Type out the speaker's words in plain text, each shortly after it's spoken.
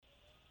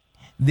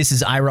This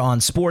is Ira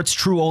On Sports,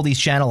 True Oldies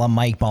channel. I'm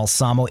Mike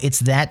Balsamo. It's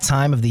that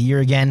time of the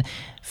year again.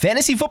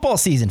 Fantasy football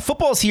season.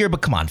 Football's here,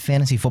 but come on,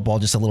 fantasy football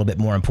just a little bit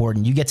more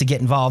important. You get to get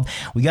involved.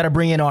 We got to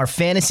bring in our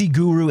fantasy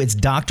guru. It's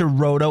Dr.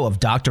 Roto of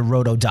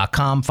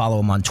drroto.com.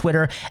 Follow him on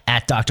Twitter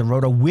at Dr.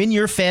 Roto. Win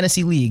your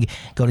fantasy league.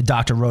 Go to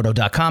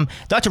drroto.com.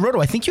 Dr. Roto,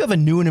 I think you have a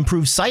new and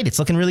improved site. It's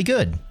looking really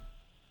good.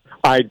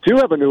 I do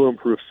have a new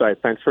improved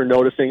site. Thanks for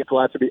noticing.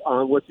 Glad to be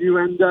on with you.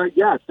 And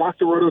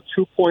Dr. Roto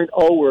 2.0.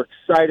 We're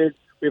excited.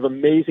 We have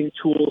amazing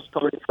tools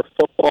coming for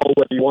football,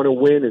 whether you want to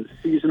win in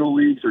seasonal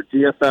leagues or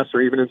DFS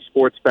or even in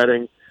sports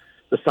betting.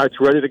 The site's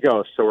ready to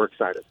go, so we're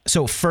excited.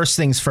 So first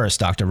things first,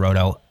 Dr.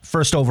 Roto,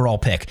 first overall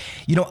pick.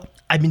 You know,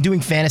 I've been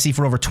doing fantasy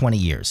for over 20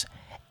 years,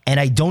 and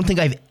I don't think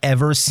I've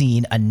ever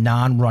seen a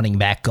non-running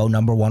back go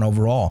number one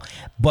overall.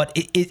 But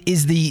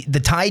is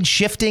the tide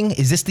shifting?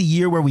 Is this the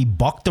year where we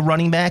buck the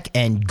running back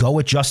and go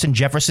with Justin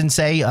Jefferson,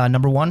 say,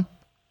 number one?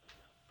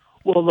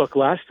 Well, look,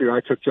 last year I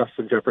took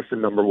Justin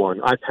Jefferson number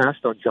one. I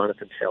passed on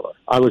Jonathan Taylor.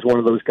 I was one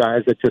of those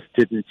guys that just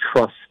didn't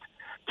trust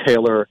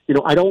Taylor. You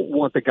know, I don't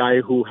want the guy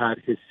who had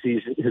his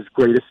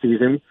greatest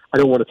season. I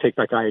don't want to take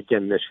that guy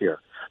again this year.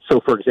 So,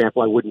 for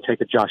example, I wouldn't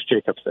take a Josh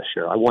Jacobs this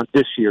year. I want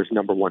this year's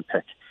number one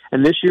pick.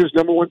 And this year's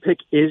number one pick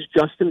is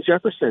Justin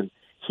Jefferson.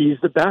 He's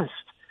the best.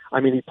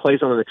 I mean, he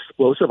plays on an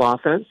explosive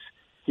offense.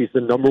 He's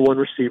the number one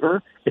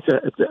receiver. It's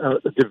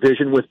a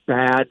division with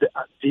bad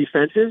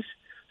defenses.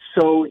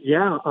 So,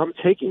 yeah, I'm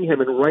taking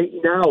him. And right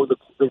now,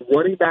 the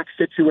running back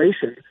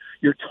situation,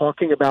 you're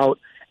talking about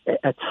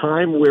a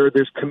time where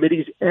there's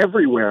committees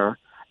everywhere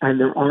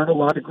and there aren't a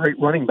lot of great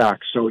running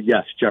backs. So,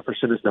 yes,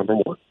 Jefferson is number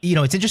one. You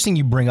know, it's interesting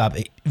you bring up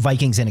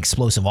Vikings and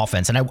explosive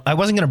offense. And I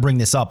wasn't going to bring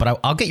this up, but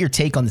I'll get your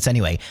take on this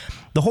anyway.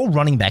 The whole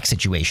running back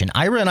situation.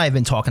 Ira and I have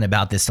been talking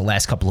about this the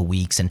last couple of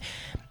weeks. And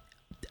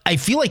I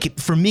feel like,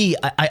 for me,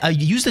 I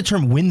use the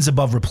term wins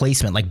above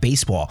replacement, like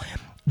baseball.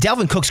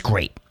 Dalvin Cook's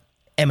great.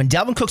 And when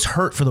Dalvin Cook's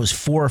hurt for those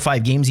 4 or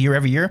 5 games a year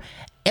every year,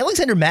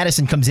 Alexander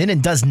Mattison comes in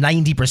and does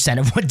 90%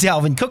 of what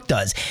Dalvin Cook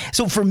does.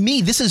 So for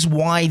me, this is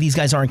why these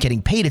guys aren't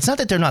getting paid. It's not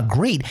that they're not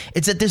great.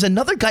 It's that there's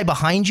another guy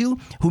behind you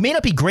who may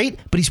not be great,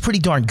 but he's pretty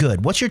darn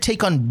good. What's your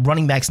take on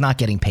running backs not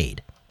getting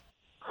paid?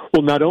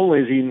 Well, not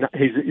only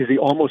is he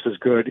almost as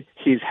good,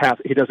 he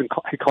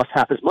costs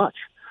half as much,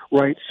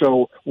 right?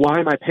 So why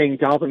am I paying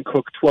Dalvin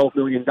Cook $12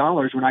 million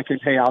when I can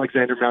pay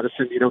Alexander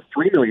Mattison,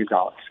 $3 million?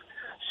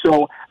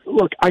 So,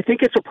 look, I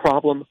think it's a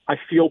problem. I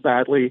feel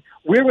badly.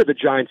 Where would the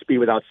Giants be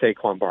without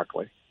Saquon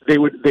Barkley? They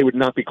would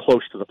not be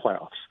close to the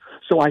playoffs.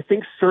 So I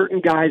think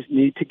certain guys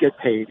need to get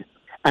paid,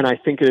 and I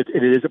think it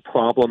is a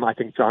problem. I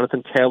think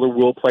Jonathan Taylor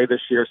will play this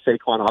year.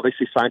 Saquon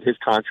obviously signed his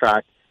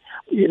contract.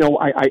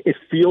 It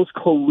feels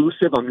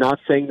collusive. I'm not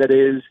saying that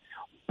is.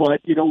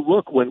 But,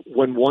 look,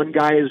 when one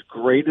guy is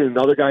great and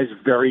another guy is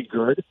very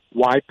good,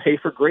 why pay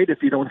for great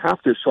if you don't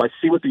have to? So I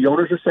see what the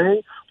owners are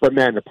saying, but,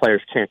 man, the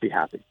players can't be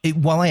happy.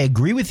 While I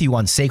agree with you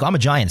on Saquon, I'm a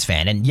Giants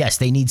fan, and, yes,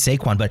 they need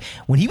Saquon, but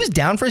when he was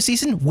down for a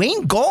season,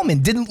 Wayne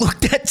Gallman didn't look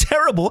that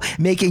terrible,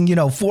 making,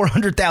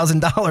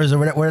 $400,000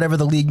 or whatever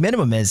the league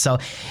minimum is. So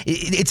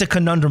it's a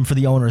conundrum for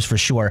the owners for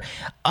sure.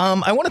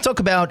 I want to talk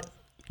about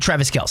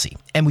Travis Kelce.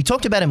 And we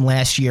talked about him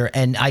last year,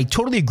 and I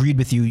totally agreed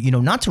with you,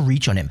 not to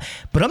reach on him.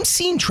 But I'm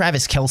seeing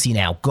Travis Kelce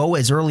now go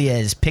as early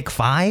as pick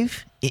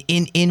 5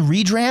 in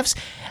redrafts.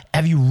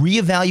 Have you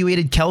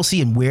reevaluated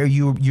Kelce and where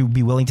you'd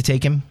be willing to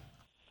take him?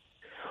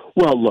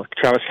 Well, look,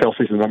 Travis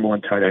Kelce's the number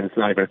one tight end. It's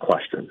not even a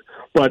question.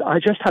 But I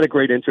just had a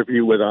great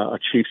interview with a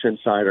Chiefs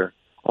insider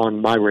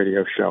on my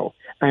radio show,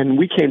 and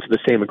we came to the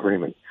same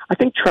agreement. I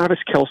think Travis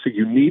Kelce,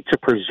 you need to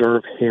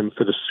preserve him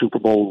for the Super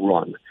Bowl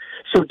run.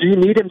 So do you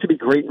need him to be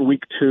great in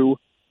week 2?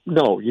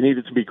 No, you need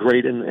it to be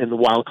great in the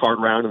wild card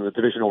round and the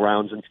divisional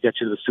rounds and to get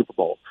you to the Super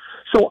Bowl.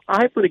 So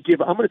I'm going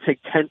to take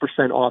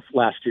 10% off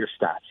last year's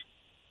stats.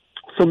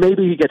 So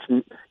maybe he gets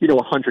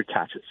 100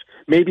 catches.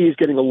 Maybe he's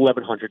getting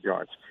 1,100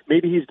 yards.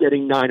 Maybe he's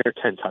getting 9 or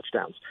 10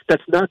 touchdowns.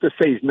 That's not to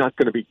say he's not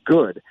going to be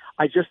good.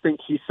 I just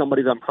think he's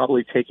somebody that I'm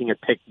probably taking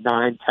at pick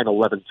 9, 10,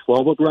 11,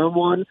 12 of round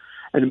 1.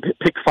 And in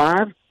pick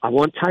 5, I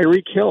want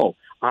Tyreek Hill.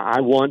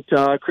 I want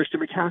Christian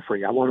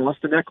McCaffrey. I want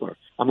Austin Eckler.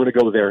 I'm going to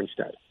go there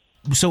instead.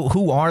 So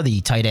who are the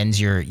tight ends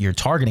you're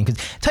targeting?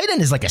 Because tight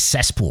end is like a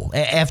cesspool.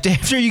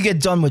 After you get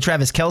done with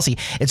Travis Kelce,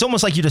 it's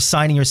almost like you're just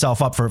signing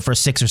yourself up for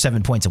 6 or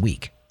 7 points a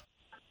week.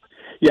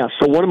 Yeah,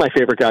 so one of my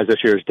favorite guys this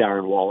year is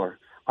Darren Waller.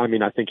 I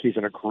mean, I think he's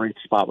in a great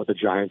spot with the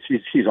Giants.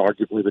 He's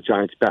arguably the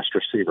Giants' best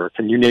receiver.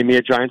 Can you name me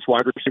a Giants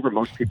wide receiver?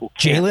 Most people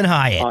can't. Jalen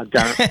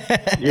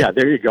Hyatt. Yeah,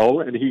 there you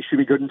go. And he should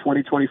be good in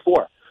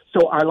 2024.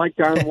 So I like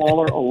Darren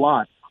Waller a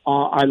lot.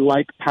 I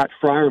like Pat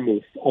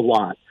Freiermuth a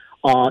lot.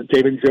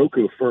 David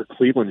Njoku for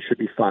Cleveland should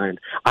be fine.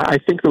 I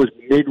think those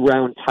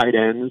mid-round tight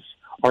ends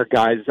are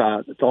guys.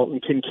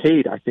 Dalton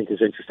Kincaid, I think, is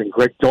interesting.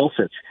 Greg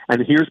Dulcich.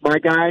 And here's my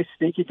guy,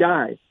 sneaky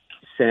guy,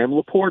 Sam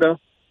Laporta,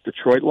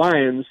 Detroit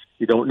Lions.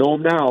 You don't know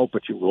him now,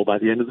 but you will by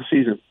the end of the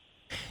season.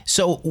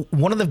 So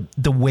one of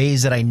the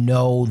ways that I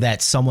know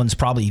that someone's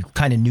probably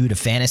kind of new to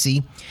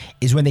fantasy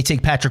is when they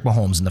take Patrick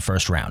Mahomes in the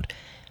first round.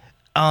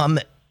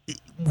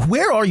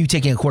 Where are you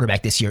taking a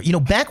quarterback this year?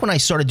 Back when I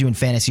started doing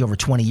fantasy over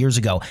 20 years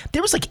ago,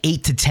 there was like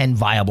 8 to 10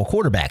 viable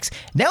quarterbacks.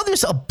 Now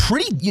there's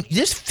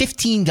there's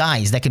 15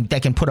 guys that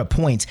can put up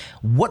points.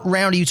 What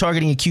round are you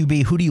targeting a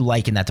QB? Who do you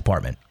like in that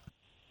department?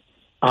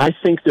 I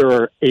think there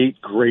are 8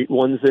 great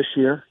ones this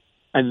year,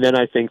 and then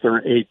I think there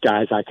are 8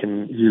 guys I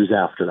can use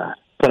after that.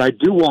 But I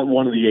do want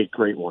one of the 8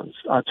 great ones.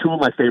 2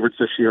 of my favorites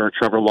this year are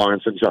Trevor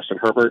Lawrence and Justin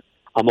Herbert.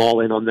 I'm all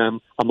in on them.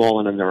 I'm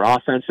all in on their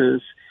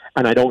offenses.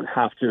 And I don't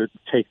have to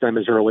take them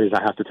as early as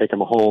I have to take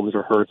them Mahomes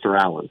or Hurts or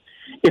Allen.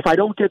 If I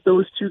don't get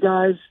those 2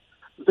 guys,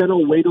 then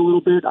I'll wait a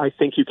little bit. I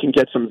think you can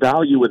get some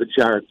value with a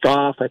Jared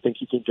Goff. I think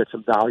you can get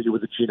some value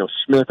with a Geno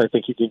Smith. I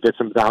think you can get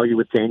some value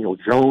with Daniel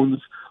Jones,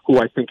 who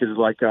I think is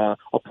like a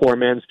poor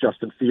man's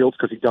Justin Fields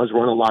because he does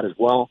run a lot as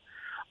well.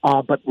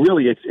 But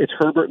really, it's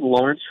Herbert and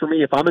Lawrence for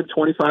me. If I'm in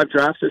 25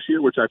 drafts this year,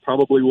 which I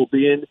probably will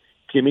be in,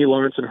 give me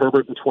Lawrence and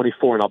Herbert in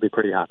 24, and I'll be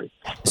pretty happy.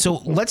 So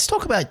let's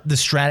talk about the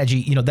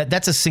strategy.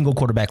 That's a single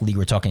quarterback league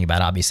we're talking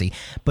about, obviously.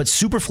 But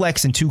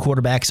Superflex and 2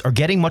 quarterbacks are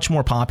getting much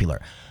more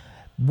popular.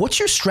 What's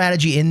your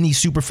strategy in the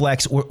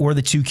Superflex or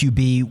the 2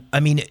 QB? I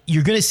mean,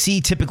 you're going to see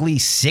typically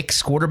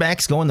 6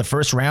 quarterbacks go in the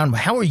first round.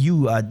 How are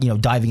you,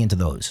 diving into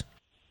those?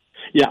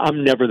 Yeah,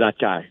 I'm never that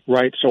guy,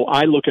 right? So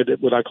I look at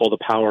it, what I call the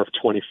power of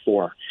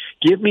 24.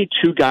 Give me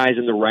 2 guys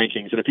in the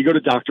rankings, and if you go to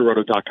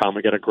drroto.com,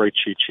 I get a great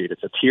cheat sheet.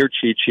 It's a tiered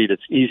cheat sheet.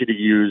 It's easy to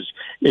use.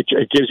 It's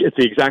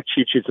the exact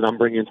cheat sheets that I'm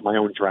bringing into my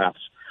own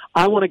drafts.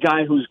 I want a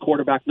guy who's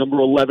quarterback number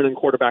 11 and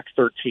quarterback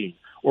 13,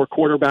 or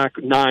quarterback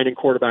 9 and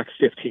quarterback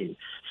 15,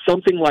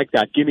 something like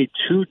that. Give me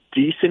 2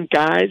 decent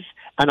guys,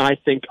 and I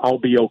think I'll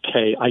be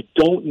okay. I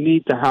don't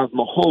need to have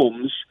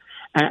Mahomes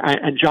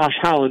and Josh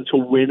Allen to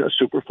win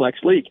a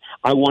Superflex league.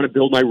 I want to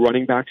build my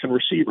running backs and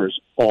receivers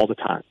all the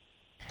time.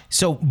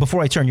 So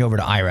before I turn you over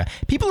to Ira,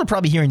 people are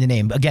probably hearing the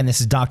name. Again,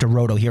 this is Dr.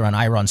 Roto here on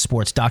Ira On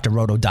Sports,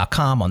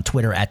 drroto.com, on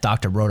Twitter at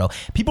Dr. Roto.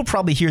 People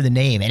probably hear the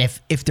name, and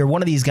if they're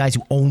one of these guys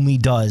who only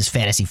does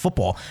fantasy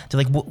football,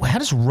 they're like, well, how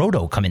does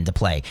Roto come into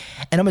play?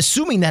 And I'm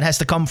assuming that has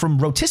to come from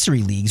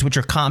rotisserie leagues, which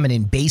are common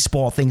in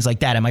baseball, things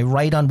like that. Am I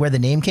right on where the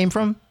name came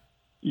from?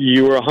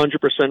 You were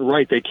 100%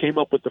 right. They came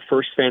up with the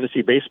first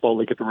fantasy baseball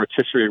league at the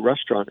Rotisserie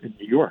restaurant in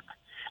New York.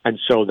 And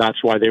so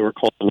that's why they were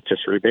called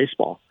Rotisserie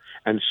Baseball.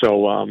 And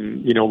so,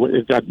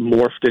 that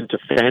morphed into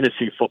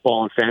fantasy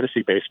football and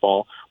fantasy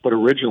baseball. But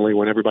originally,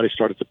 when everybody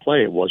started to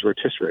play, it was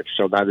rotisserie.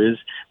 So that is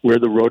where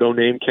the Roto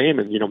name came.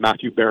 And,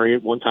 Matthew Berry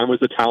at one time was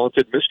the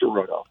talented Mr.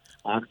 Roto.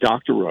 I'm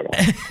Dr. Roto.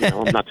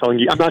 I'm not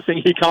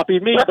saying he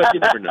copied me, but you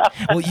never know.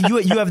 Well,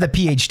 you have the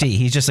PhD.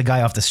 He's just a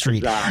guy off the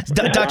street.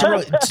 Exactly. Dr.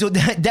 Roto, so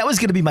that was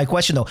going to be my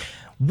question, though.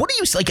 What do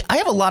you like? I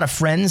have a lot of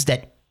friends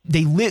that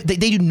they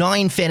do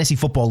 9 fantasy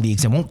football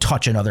leagues and won't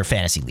touch another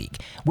fantasy league.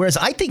 Whereas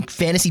I think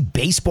fantasy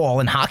baseball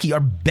and hockey are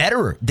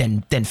better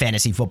than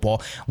fantasy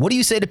football. What do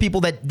you say to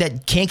people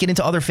that can't get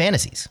into other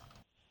fantasies?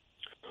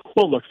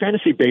 Well, look,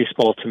 fantasy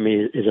baseball to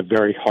me is a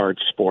very hard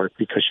sport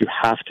because you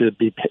have to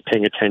be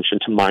paying attention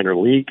to minor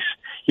leagues.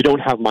 You don't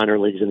have minor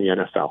leagues in the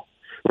NFL,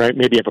 right?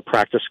 Maybe you have a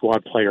practice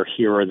squad player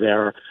here or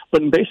there.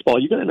 But in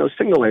baseball, you got to know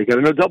single A, you got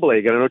to know double A,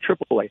 you got to know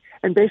triple A.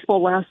 And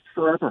baseball lasts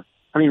forever.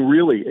 I mean,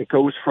 really, it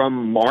goes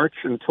from March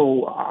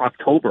until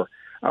October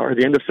or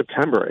the end of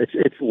September.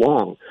 It's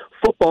long.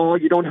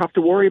 Football, you don't have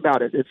to worry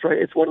about it. It's right.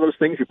 It's one of those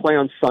things you play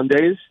on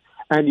Sundays,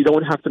 and you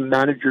don't have to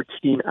manage your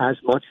team as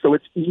much, so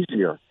it's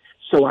easier.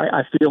 So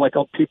I feel like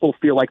people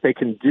feel like they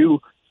can do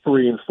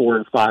 3 and 4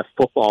 and 5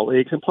 football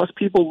leagues, and plus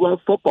people love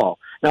football.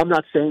 Now, I'm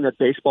not saying that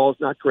baseball is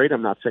not great.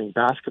 I'm not saying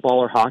basketball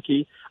or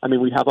hockey. I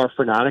mean, we have our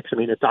fanatics. I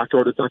mean, at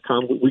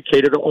drroto.com, we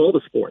cater to all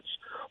the sports.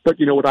 But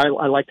what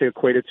I like to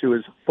equate it to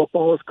is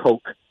football is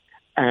Coke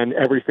and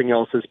everything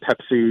else is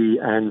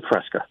Pepsi and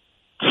Fresca.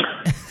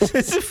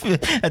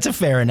 That's a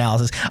fair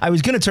analysis. I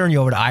was going to turn you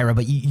over to Ira,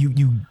 but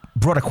you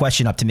brought a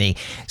question up to me.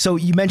 So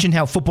you mentioned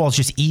how football is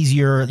just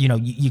easier.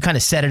 You kind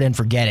of set it and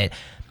forget it.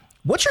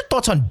 What's your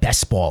thoughts on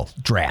best ball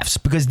drafts?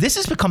 Because this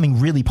is becoming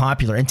really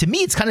popular. And to me,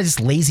 it's kind of just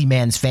lazy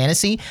man's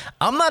fantasy.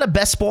 I'm not a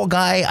best ball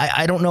guy.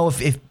 I don't know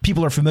if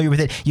people are familiar with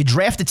it. You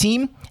draft a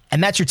team,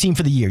 and that's your team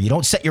for the year. You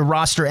don't set your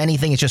roster or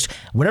anything. It's just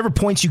whatever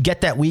points you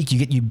get that week,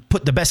 you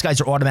put the best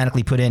guys are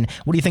automatically put in.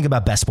 What do you think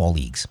about best ball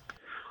leagues?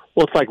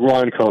 Well, it's like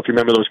Raw & Co. If you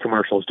remember those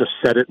commercials, just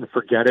set it and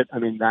forget it. I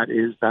mean, that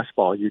is best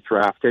ball. You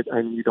draft it,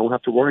 and you don't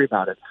have to worry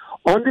about it.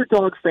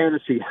 Underdog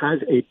Fantasy has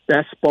a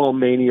Best Ball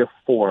Mania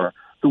 4.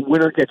 The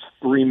winner gets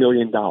 $3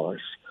 million.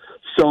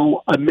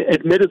 So,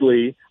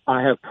 admittedly,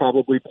 I have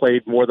probably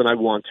played more than I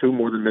want to,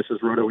 more than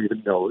Mrs. Roto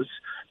even knows,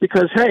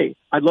 because, hey,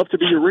 I'd love to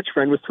be your rich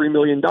friend with $3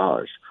 million,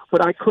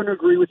 but I couldn't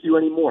agree with you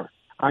anymore.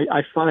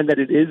 I find that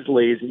it is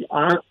lazy.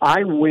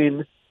 I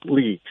win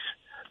leagues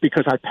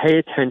because I pay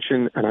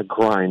attention and I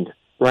grind,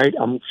 right?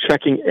 I'm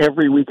checking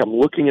every week. I'm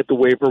looking at the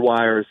waiver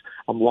wires.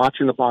 I'm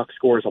watching the box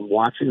scores. I'm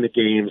watching the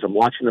games. I'm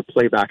watching the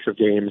playbacks of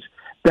games.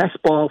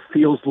 Best ball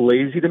feels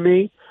lazy to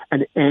me.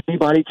 And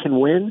anybody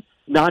can win.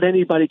 Not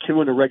anybody can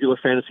win a regular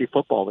fantasy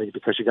football league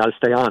because you got to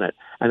stay on it.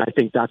 And I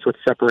think that's what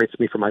separates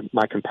me from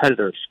my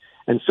competitors.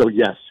 And so,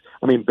 yes,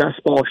 I mean,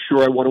 best ball,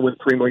 sure, I want to win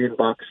 $3 million,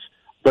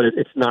 but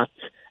it's not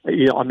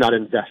I'm not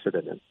invested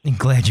in it. I'm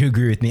glad you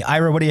agree with me.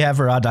 Ira, what do you have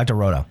for Dr.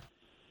 Roto?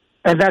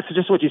 And that's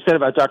just what you said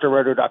about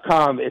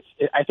drroto.com.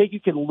 I think you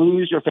can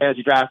lose your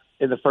fantasy draft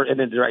in the first, and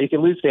then you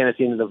can lose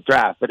fantasy in the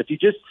draft. But if you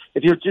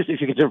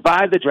can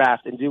survive the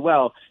draft and do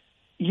well,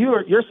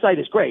 your site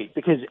is great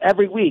because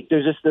every week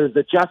there's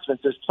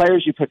adjustments, there's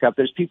players you pick up,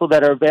 there's people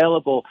that are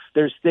available,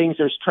 there's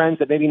trends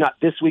that maybe not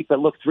this week but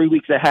look 3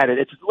 weeks ahead. And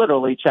it's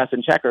literally chess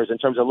and checkers in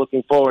terms of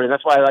looking forward. And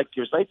that's why I like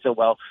your site so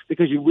well,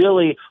 because you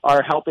really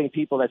are helping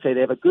people that say they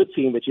have a good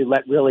team, but you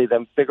let really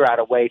them figure out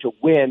a way to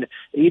win,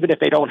 even if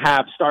they don't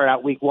start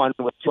out week one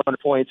with 200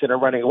 points and are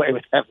running away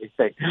with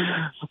everything.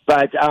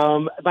 But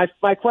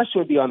my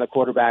question would be on the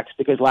quarterbacks,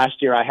 because last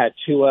year I had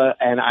Tua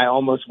and I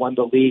almost won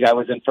the league. I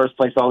was in first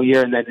place all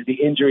year, and then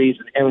the injuries,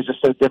 and it was just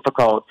so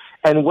difficult.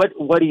 And what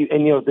do you,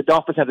 and the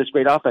Dolphins have this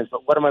great offense,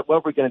 but what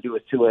are we going to do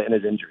with Tua and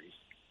his injuries?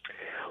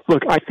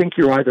 Look, I think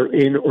you're either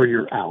in or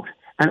you're out.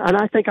 And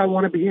I think I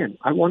want to be in.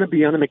 I want to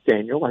be on a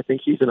McDaniel. I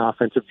think he's an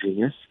offensive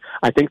genius.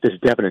 I think this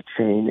Devin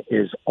Chain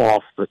is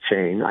off the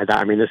chain.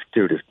 I mean, this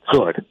dude is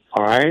good,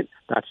 all right?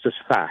 That's just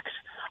facts.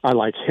 I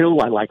like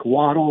Hill. I like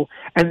Waddle.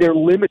 And they're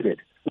limited,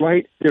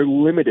 right? They're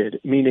limited,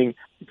 meaning,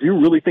 do you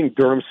really think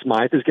Durham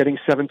Smythe is getting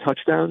 7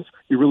 touchdowns?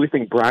 You really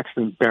think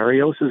Braxton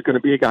Berrios is going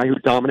to be a guy who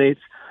dominates?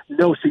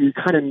 No, so you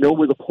kind of know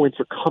where the points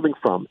are coming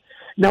from.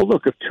 Now,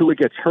 look, if Tua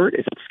gets hurt,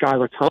 is it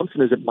Skylar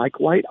Thompson? Is it Mike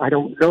White? I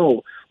don't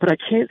know, but I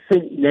can't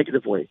think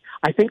negatively.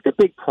 I think the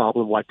big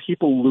problem why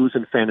people lose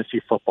in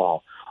fantasy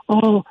football,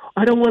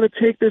 I don't want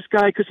to take this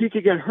guy because he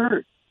could get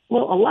hurt.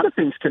 Well, a lot of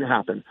things can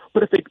happen,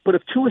 but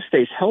if Tua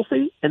stays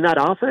healthy in that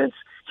offense,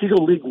 he's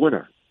a league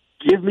winner.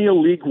 Give me a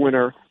league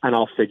winner, and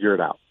I'll figure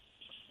it out.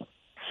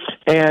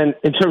 And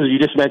in terms of, you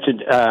just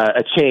mentioned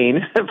a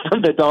chain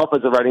from the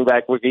Dolphins, a running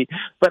back rookie,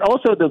 but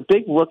also the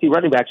big rookie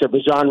running backs are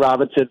Bijan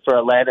Robinson for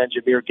Atlanta and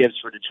Jahmyr Gibbs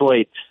for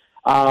Detroit.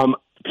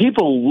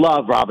 People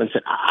love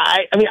Robinson.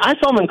 I mean, I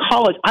saw him in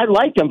college. I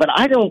liked him, but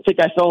I don't think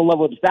I fell in love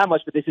with him that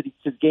much, but they said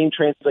his game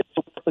translates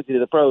so quickly to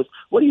the pros.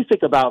 What do you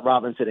think about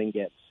Robinson and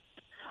Gibbs?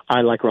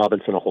 I like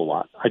Robinson a whole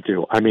lot. I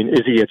do. I mean,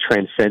 is he a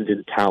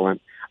transcendent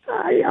talent?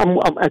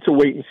 That's a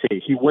wait and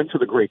see. He went to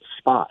the great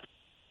spot.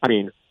 I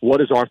mean, what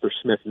does Arthur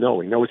Smith know?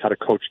 He knows how to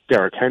coach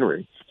Derrick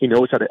Henry. He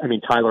knows how to,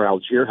 Tyler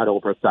Algier had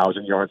over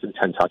 1,000 yards and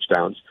 10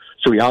 touchdowns.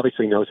 So he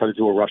obviously knows how to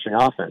do a rushing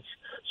offense.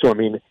 So,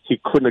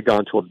 he couldn't have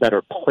gone to a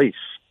better place,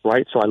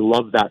 right? So I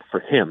love that for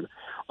him.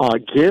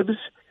 Gibbs,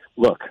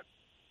 look,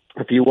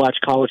 if you watch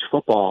college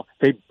football,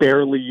 they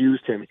barely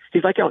used him.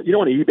 He's like, on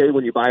eBay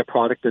when you buy a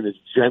product and it's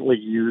gently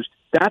used.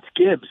 That's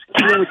Gibbs.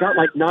 He only got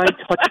like 9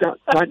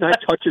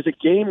 touches a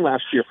game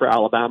last year for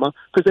Alabama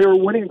because they were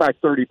winning by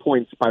 30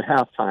 points by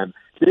halftime.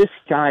 This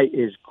guy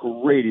is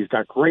great. He's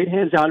got great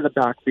hands out of the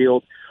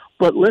backfield.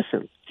 But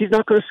listen, he's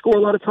not going to score a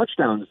lot of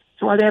touchdowns.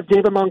 That's why they have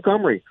David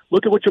Montgomery.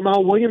 Look at what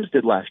Jamal Williams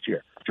did last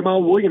year.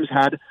 Jamal Williams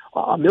had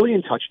 1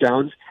 million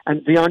touchdowns,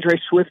 and DeAndre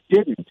Swift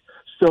didn't.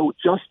 So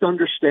just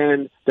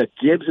understand that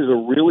Gibbs is a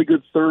really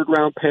good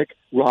third-round pick.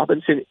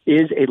 Robinson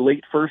is a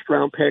late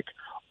first-round pick.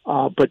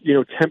 But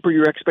temper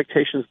your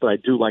expectations, but I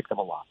do like them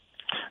a lot.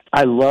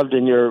 I loved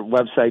in your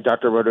website,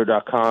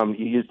 drroto.com,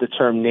 you used the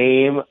term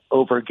name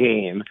over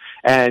game.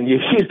 And you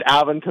used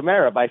Alvin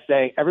Kamara by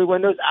saying,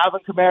 everyone knows Alvin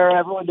Kamara,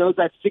 everyone knows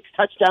that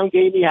 6-touchdown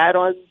game he had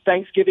on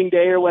Thanksgiving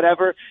Day or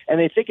whatever, and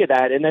they think of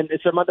that. And then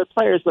some other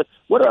players, but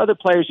what are other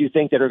players you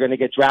think that are going to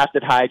get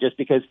drafted high just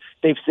because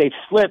they've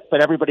slipped,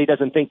 but everybody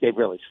doesn't think they've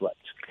really slipped?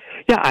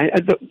 Yeah,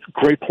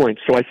 great point.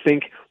 So I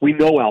think we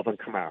know Alvin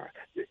Kamara.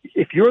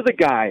 If you're the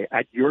guy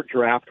at your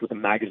draft with a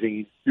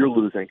magazine, you're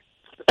losing.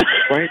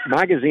 Right?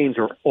 Magazines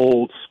are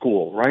old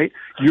school, right?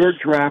 You're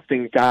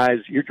drafting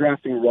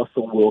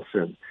Russell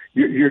Wilson.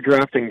 You're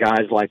drafting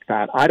guys like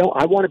that. I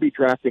want to be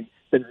drafting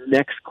the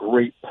next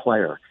great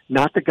player,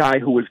 not the guy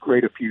who was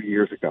great a few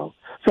years ago.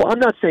 So I'm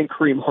not saying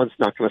Kareem Hunt's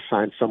not going to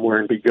sign somewhere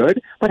and be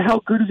good, but how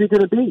good is he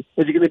going to be?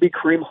 Is he going to be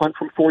Kareem Hunt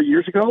from 4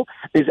 years ago?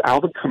 Is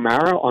Alvin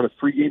Kamara on a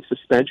 3-game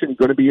suspension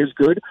going to be as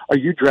good? Are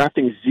you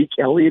drafting Zeke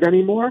Elliott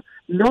anymore?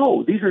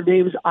 No, these are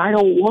names I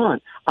don't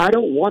want. I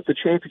don't want the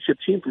championship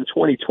team from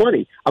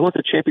 2020. I want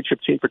the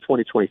championship team for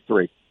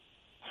 2023.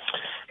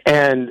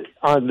 And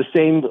on the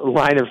same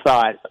line of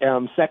thought,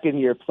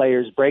 second-year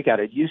players break out.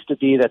 It used to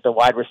be that the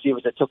wide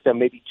receivers that took them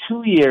maybe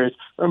 2 years.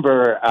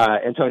 Remember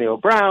Antonio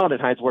Brown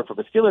and Heinz Ward from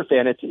a Steelers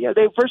fan.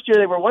 First year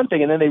they were one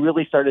thing, and then they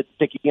really started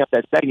picking up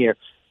that second year.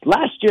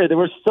 Last year there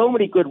were so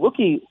many good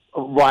rookie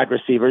wide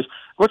receivers.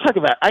 We're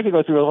talking about, I could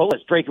go through a whole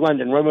list: Drake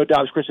London, Romo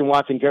Dobbs, Christian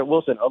Watson, Garrett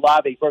Wilson,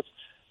 Olave, Brooks.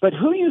 But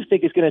who do you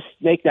think is going to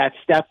make that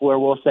step where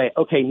we'll say,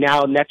 okay, now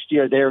next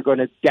year they're going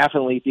to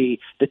definitely be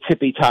the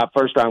tippy top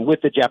first round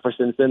with the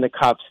Jeffersons, then the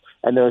Cupps,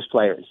 and those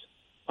players?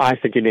 I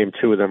think you named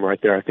 2 of them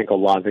right there. I think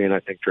Olave and I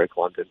think Drake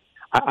London.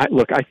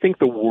 I think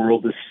the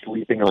world is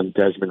sleeping on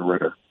Desmond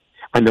Ridder.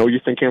 I know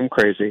you think I'm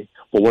crazy,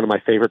 but one of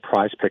my favorite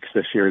prize picks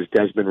this year is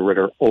Desmond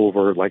Ridder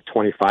over like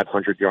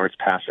 2,500 yards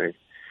passing.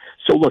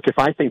 So, look, if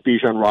I think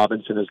Bijan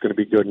Robinson is going to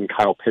be good and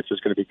Kyle Pitts is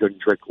going to be good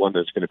and Drake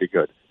London is going to be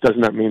good,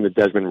 doesn't that mean that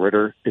Desmond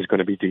Ridder is going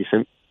to be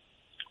decent?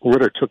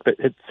 Ridder took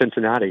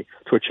Cincinnati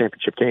to a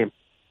championship game.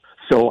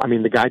 So, I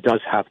mean, the guy does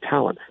have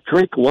talent.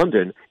 Drake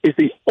London is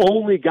the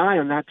only guy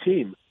on that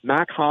team.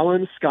 Mac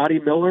Hollins, Scotty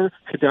Miller,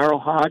 Kadaro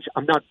Hodge,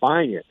 I'm not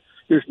buying it.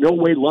 There's no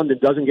way London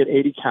doesn't get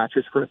 80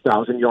 catches for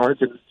 1,000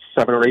 yards and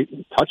 7 or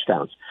 8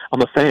 touchdowns.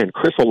 I'm a fan.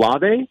 Chris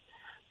Olave, do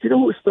you know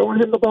who was throwing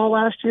him the ball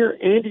last year?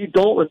 Andy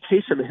Dalton,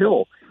 Taysom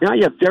Hill. Now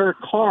you have Derek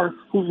Carr,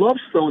 who loves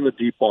throwing the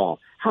deep ball.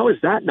 How is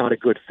that not a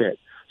good fit?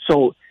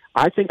 So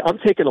I think I'm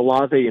taking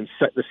Olave in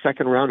the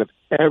second round of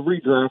every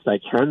draft I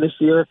can this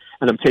year,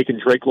 and I'm taking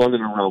Drake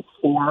London in round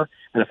 4.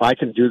 And if I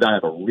can do that, I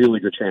have a really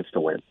good chance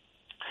to win.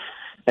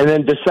 And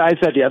then besides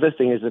that, the other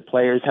thing is that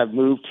players have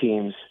moved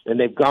teams, and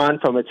they've gone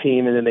from a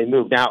team and then they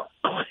moved. Now,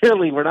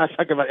 clearly, we're not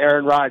talking about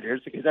Aaron Rodgers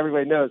because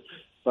everybody knows.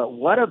 But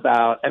what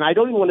about, and I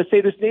don't even want to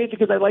say this name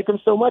because I like him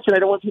so much and I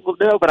don't want people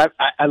to know, but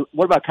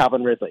what about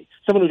Calvin Ridley?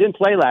 Someone who didn't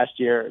play last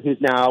year, who's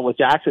now with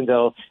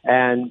Jacksonville,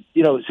 and,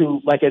 you know, who,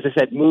 like as I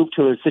said, moved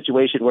to a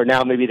situation where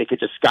now maybe they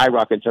could just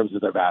skyrocket in terms of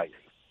their value.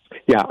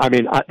 Yeah, I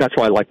mean, that's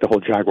why I like the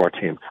whole Jaguar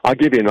team. I'll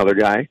give you another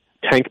guy.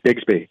 Tank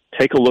Bigsby.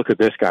 Take a look at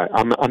this guy.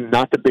 I'm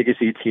not the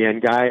biggest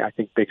ETN guy. I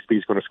think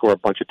Bigsby's going to score a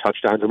bunch of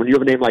touchdowns. And when you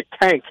have a name like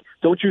Tank,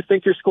 don't you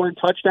think you're scoring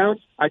touchdowns?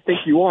 I think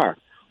you are.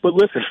 But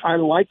listen, I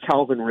like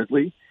Calvin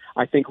Ridley.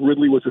 I think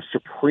Ridley was a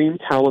supreme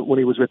talent when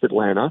he was with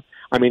Atlanta.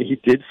 I mean, he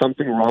did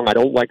something wrong. I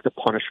don't like the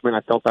punishment.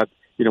 I felt that,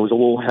 you know, it was a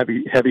little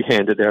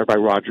heavy-handed there by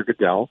Roger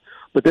Goodell.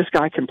 But this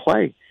guy can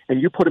play. And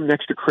you put him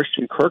next to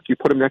Christian Kirk, you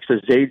put him next to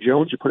Zay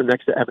Jones, you put him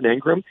next to Evan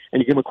Engram, and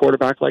you give him a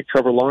quarterback like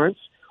Trevor Lawrence.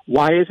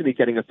 Why isn't he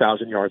getting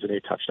 1,000 yards and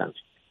 8 touchdowns?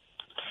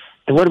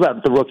 And what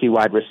about the rookie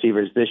wide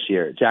receivers this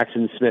year?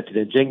 Jackson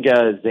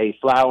Smith-Njigba, Zay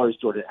Flowers,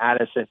 Jordan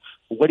Addison.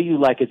 What do you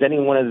like? Is any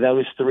one of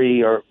those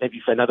three, or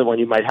maybe for another one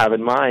you might have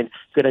in mind,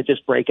 going to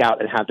just break out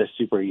and have this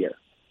super year?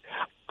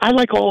 I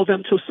like all of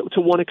them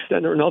to one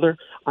extent or another.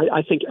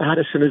 I think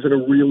Addison is in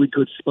a really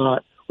good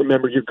spot.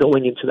 Remember, you're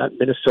going into that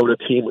Minnesota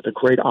team with a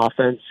great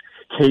offense.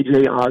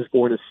 KJ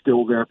Osborne is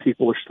still there.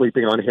 People are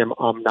sleeping on him.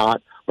 I'm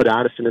not. But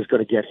Addison is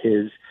going to get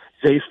his.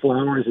 Zay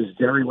Flowers is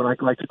very what I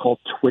like to call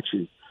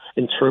twitchy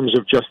in terms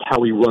of just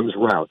how he runs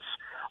routes.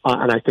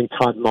 And I think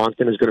Todd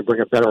Monken is going to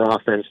bring a better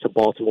offense to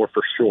Baltimore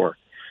for sure.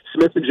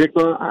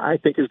 Smith-Njigba, I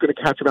think, is going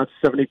to catch about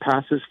 70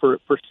 passes for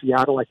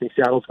Seattle. I think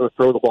Seattle's going to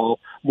throw the ball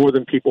more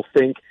than people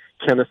think.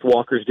 Kenneth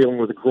Walker's dealing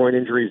with a groin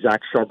injury.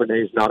 Zach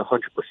Charbonnet is not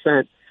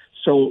 100%.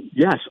 So,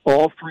 yes,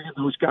 all three of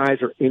those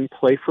guys are in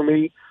play for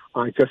me.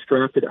 I just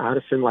drafted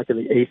Addison like in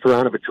the 8th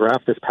round of a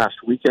draft this past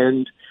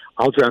weekend.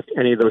 I'll draft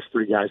any of those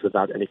three guys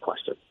without any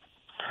question.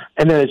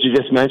 And then, as you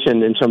just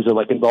mentioned, in terms of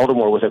like in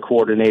Baltimore with a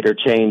coordinator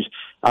change,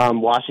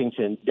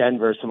 Washington,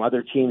 Denver, some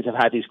other teams have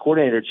had these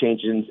coordinator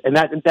changes, and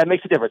that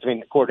makes a difference. I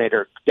mean,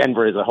 coordinator,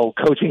 Denver is a whole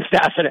coaching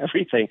staff and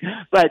everything.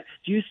 But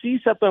do you see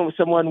something with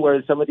someone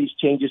where some of these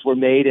changes were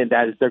made, and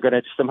that they're going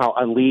to somehow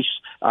unleash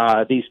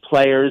these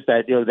players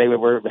that they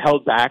were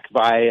held back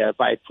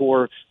by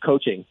poor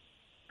coaching?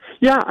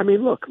 Yeah, I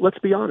mean, look, let's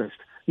be honest.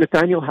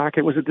 Nathaniel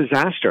Hackett was a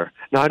disaster.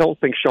 Now, I don't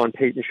think Sean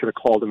Payton should have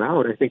called him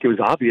out. I think it was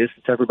obvious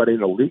to everybody in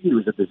the league he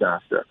was a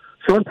disaster.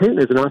 Sean Payton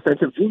is an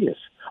offensive genius.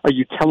 Are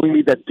you telling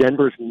me that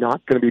Denver's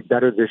not going to be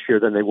better this year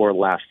than they were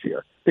last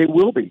year? They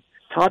will be.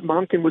 Todd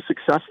Monken was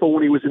successful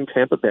when he was in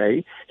Tampa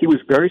Bay. He was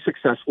very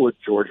successful at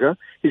Georgia.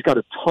 He's got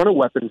a ton of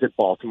weapons at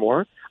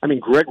Baltimore. I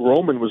mean, Greg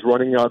Roman was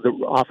running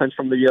the offense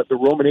from the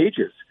Roman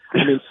ages.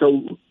 I mean,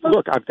 so,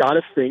 look, I've got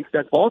to think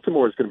that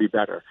Baltimore is going to be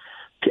better.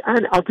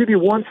 And I'll give you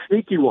one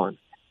sneaky one.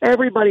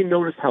 Everybody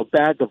noticed how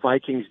bad the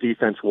Vikings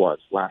defense was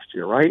last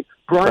year, right?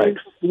 Brian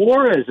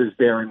Flores is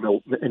there in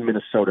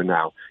Minnesota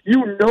now.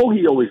 You know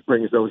he always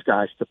brings those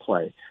guys to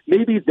play.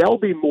 Maybe they'll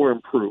be more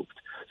improved.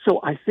 So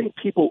I think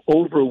people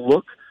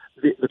overlook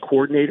the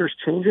coordinators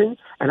changing,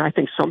 and I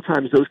think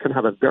sometimes those can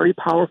have a very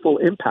powerful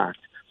impact.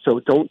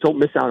 So don't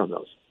miss out on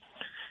those.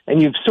 And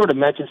you've sort of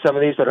mentioned some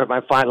of these, but my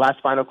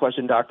final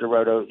question, Dr.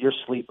 Roto, your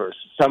sleepers.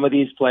 Some of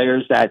these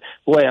players that,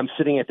 boy, I'm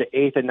sitting at the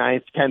 8th and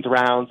 9th, 10th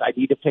rounds. I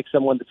need to pick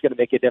someone that's going to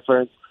make a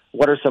difference.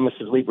 What are some of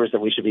the sleepers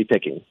that we should be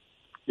picking?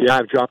 Yeah,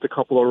 I've dropped a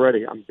couple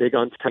already. I'm big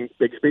on Tank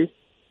Bigsby,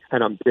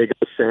 and I'm big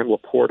on Sam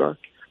Laporta.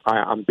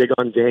 I'm big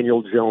on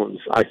Daniel Jones.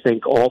 I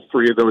think all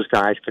three of those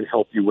guys can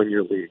help you win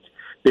your league.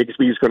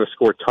 Bigsby is going to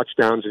score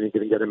touchdowns, and you're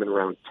going to get him in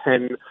around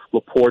 10.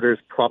 Laporta is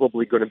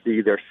probably going to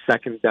be their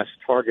second best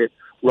target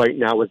right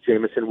now with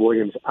Jamison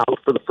Williams out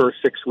for the first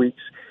 6 weeks.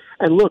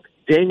 And look,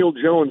 Daniel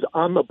Jones,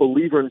 I'm a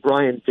believer in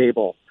Brian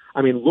Daboll.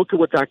 I mean, look at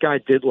what that guy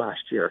did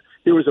last year.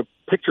 There was a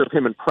picture of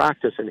him in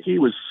practice, and he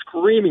was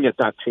screaming at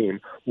that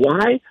team.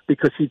 Why?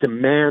 Because he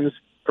demands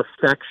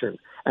perfection.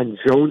 And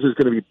Jones is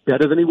going to be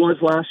better than he was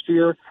last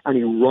year, and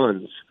he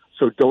runs.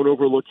 So don't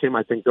overlook him.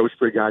 I think those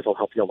three guys will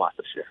help you a lot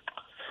this year.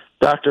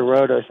 Dr.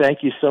 Roto,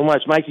 thank you so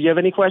much. Mike, do you have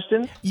any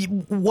questions?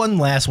 One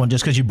last one,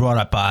 just because you brought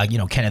up,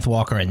 Kenneth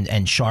Walker and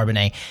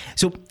Charbonnet.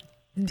 So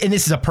and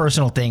this is a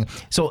personal thing.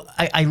 So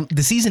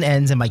the season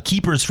ends, and my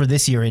keepers for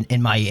this year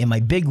in my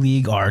big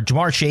league are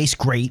Jamar Chase,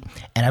 great,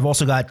 and I've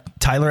also got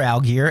Tyler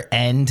Algier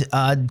and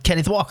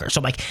Kenneth Walker. So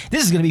I'm like,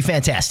 this is going to be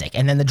fantastic.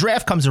 And then the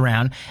draft comes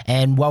around,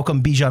 and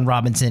welcome Bijan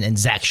Robinson and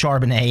Zach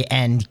Charbonnet,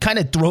 and kind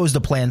of throws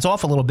the plans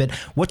off a little bit.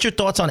 What's your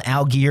thoughts on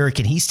Algier?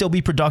 Can he still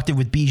be productive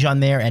with Bijan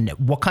there? And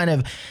what kind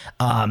of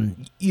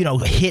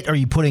hit are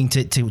you putting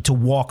to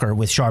Walker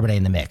with Charbonnet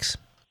in the mix?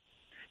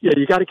 Yeah,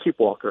 you got to keep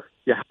Walker.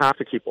 You have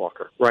to keep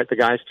Walker, right? The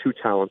guy's too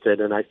talented,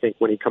 and I think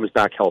when he comes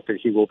back healthy,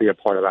 he will be a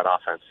part of that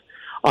offense.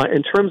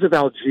 In terms of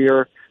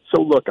Algier,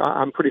 so look,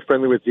 I'm pretty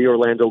friendly with D.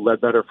 Orlando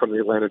Ledbetter from the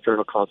Atlanta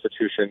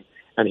Journal-Constitution,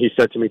 and he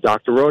said to me,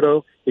 Dr.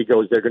 Roto, he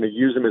goes, they're going to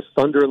use him as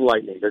thunder and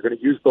lightning. They're going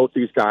to use both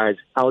these guys.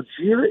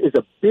 Algier is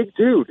a big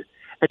dude,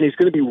 and he's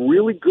going to be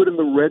really good in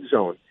the red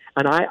zone.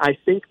 And I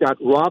think that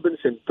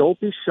Robinson, don't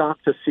be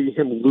shocked to see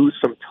him lose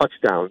some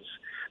touchdowns,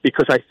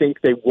 because I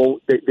think they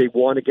want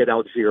to get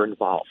Algier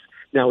involved.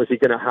 Now, is he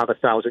going to have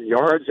 1,000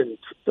 yards and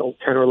 10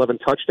 or 11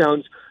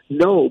 touchdowns?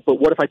 No, but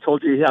what if I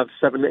told you he have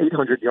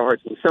 700-800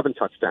 yards and 7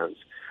 touchdowns?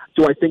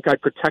 Do I think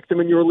I'd protect him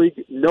in your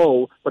league?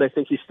 No, but I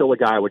think he's still a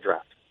guy I would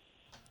draft.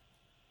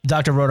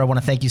 Dr. Roto, I want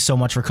to thank you so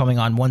much for coming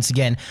on once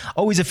again.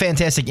 Always a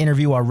fantastic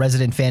interview, our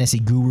resident fantasy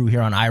guru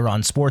here on Ira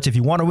On Sports. If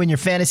you want to win your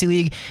fantasy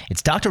league,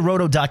 it's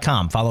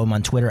drroto.com. Follow him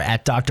on Twitter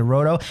at Dr.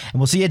 Roto, and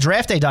we'll see you at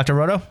draft day, Dr.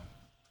 Roto.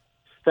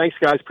 Thanks,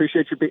 guys.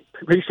 Appreciate you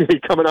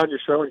coming on your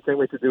show, and can't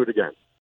wait to do it again.